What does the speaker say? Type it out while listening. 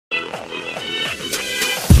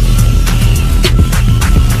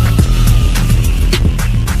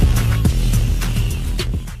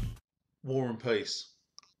Peace.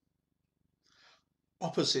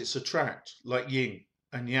 Opposites attract like yin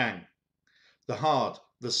and yang, the hard,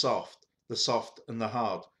 the soft and the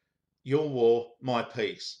hard. Your war, my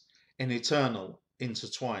peace, in eternal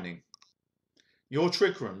intertwining. Your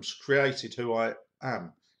trigrams created who I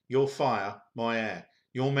am, your fire, my air,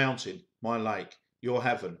 your mountain, my lake, your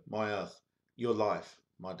heaven, my earth, your life,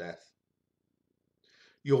 my death.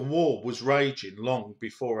 Your war was raging long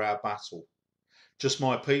before our battle. Just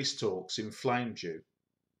my peace talks inflamed you.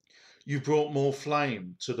 You brought more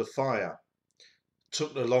flame to the fire,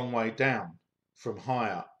 took the long way down from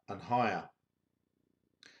higher and higher.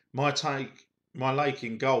 My lake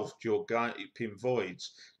engulfed your gaping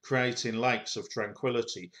voids, creating lakes of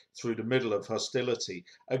tranquility through the middle of hostility,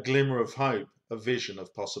 a glimmer of hope, a vision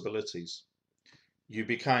of possibilities. You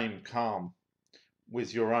became calm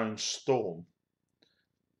with your own storm,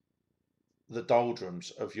 the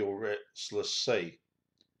doldrums of your restless sea.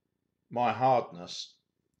 My hardness,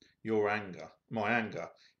 my anger,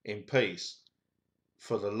 in peace,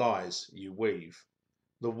 for the lies you weave.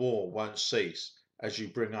 The war won't cease as you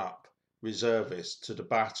bring up reservists to the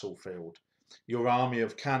battlefield, your army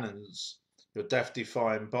of cannons, your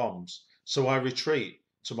death-defying bombs. So I retreat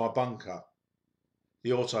to my bunker.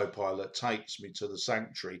 The autopilot takes me to the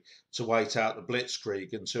sanctuary to wait out the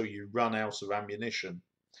blitzkrieg until you run out of ammunition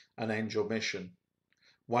and end your mission,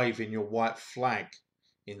 waving your white flag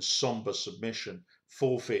in sombre submission,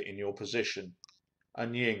 forfeiting your position.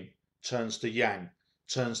 And yin turns to yang,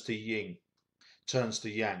 turns to yin, turns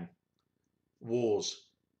to yang. Wars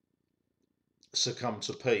succumb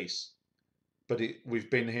to peace, but we've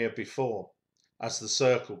been here before. As the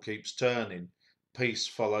circle keeps turning, peace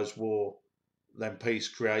follows war, then peace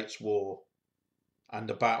creates war, and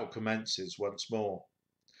the battle commences once more.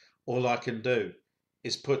 All I can do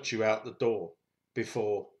is put you out the door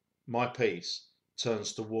before my peace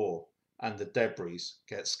turns to war and the debris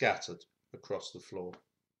get scattered across the floor.